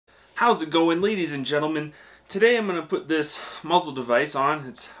How's it going, ladies and gentlemen? Today I'm going to put this muzzle device on.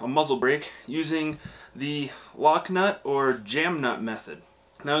 It's a muzzle brake using the Locknut or jam nut method.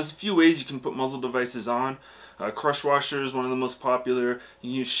 Now there's a few ways you can put muzzle devices on. Crush washer is one of the most popular. You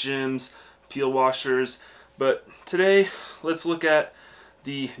can use shims, peel washers, but today let's look at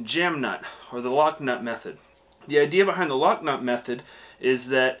the jam nut or the Locknut method. The idea behind the Locknut method is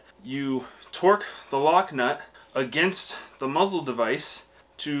that you torque the Locknut against the muzzle device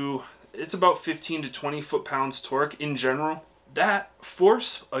to, it's about 15 to 20 foot-pounds torque in general. That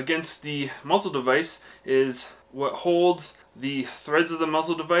force against the muzzle device is what holds the threads of the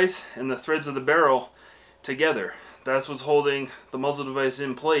muzzle device and the threads of the barrel together. That's what's holding the muzzle device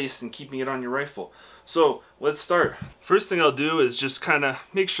in place and keeping it on your rifle. So let's start. First thing I'll do is just kind of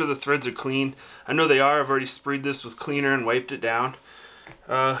make sure the threads are clean. I know they are. I've already sprayed this with cleaner and wiped it down.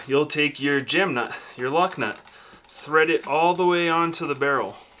 You'll take your jam nut, your lock nut, thread it all the way onto the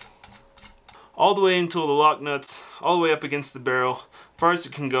barrel. All the way until the lock nut's all the way up against the barrel, as far as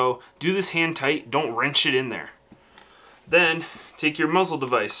it can go. Do this hand tight, don't wrench it in there. Then take your muzzle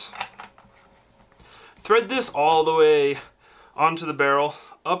device. Thread this all the way onto the barrel,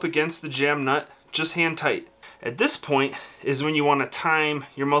 up against the jam nut, just hand tight. At this point is when you want to time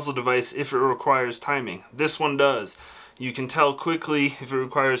your muzzle device if it requires timing. This one does. You can tell quickly if it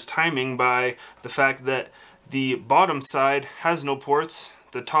requires timing by the fact that the bottom side has no ports,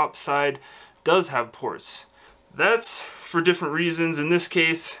 the top side does have ports. That's for different reasons. In this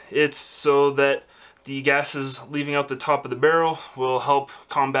case, it's so that the gases leaving out the top of the barrel will help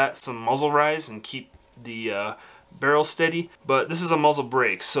combat some muzzle rise and keep the barrel steady. But this is a muzzle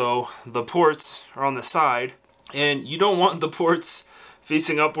brake, so the ports are on the side, and you don't want the ports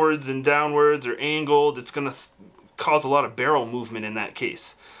facing upwards and downwards or angled. It's going to cause a lot of barrel movement in that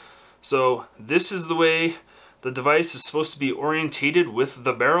case. So this is the way the device is supposed to be orientated with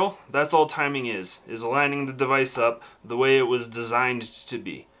the barrel. That's all timing is aligning the device up the way it was designed to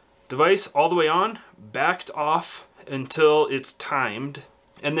be. Device all the way on, backed off until it's timed,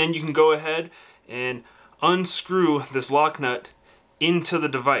 and then you can go ahead and unscrew this lock nut into the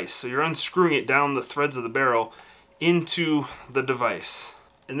device. So you're unscrewing it down the threads of the barrel into the device.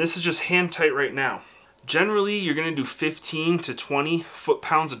 And this is just hand tight right now. Generally, you're going to do 15 to 20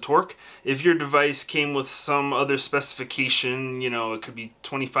 foot-pounds of torque. If your device came with some other specification, you know, it could be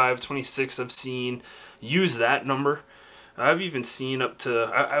 25, 26 I've seen, use that number. I've even seen up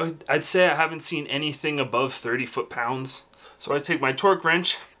to, I'd say I haven't seen anything above 30 foot-pounds. So I take my torque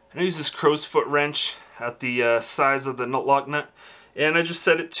wrench, and I use this crow's foot wrench at the size of the lock nut, and I just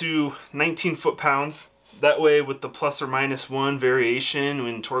set it to 19 foot-pounds. That way, with the plus or minus 1 variation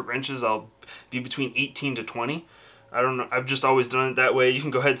in torque wrenches, I'll be between 18 to 20. I don't know, I've just always done it that way. You can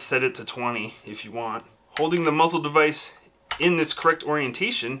go ahead and set it to 20 if you want. Holding the muzzle device in this correct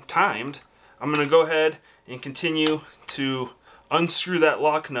orientation, timed, I'm going to go ahead and continue to unscrew that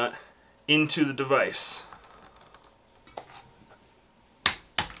lock nut into the device.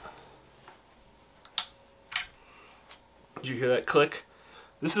 Did you hear that click?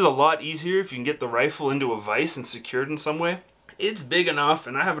 This is a lot easier if you can get the rifle into a vise and secured in some way. It's big enough,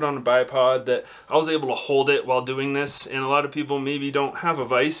 and I have it on a bipod, that I was able to hold it while doing this, and a lot of people maybe don't have a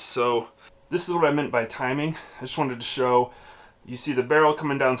vise, so this is what I meant by timing. I just wanted to show, you see the barrel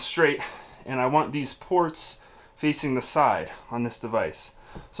coming down straight, and I want these ports facing the side on this device.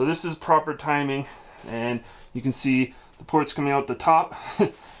 So this is proper timing, and you can see the ports coming out the top,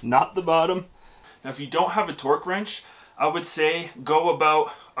 not the bottom. Now if you don't have a torque wrench, I would say go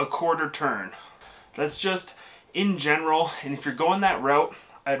about a quarter turn. That's just in general, and if you're going that route,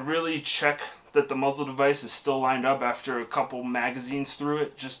 I'd really check that the muzzle device is still lined up after a couple magazines through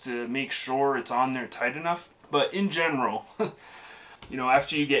it, just to make sure it's on there tight enough. But in general, you know,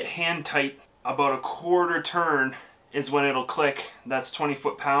 after you get hand tight, about a quarter turn is when it'll click. That's 20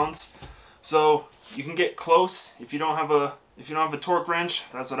 foot-pounds. So you can get close. If you don't have a torque wrench,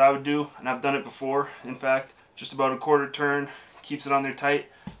 that's what I would do, and I've done it before, in fact. Just about a quarter turn keeps it on there tight,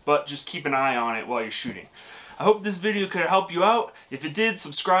 but just keep an eye on it while you're shooting. I hope this video could help you out. If it did,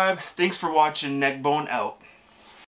 subscribe. Thanks for watching. Neckbone out.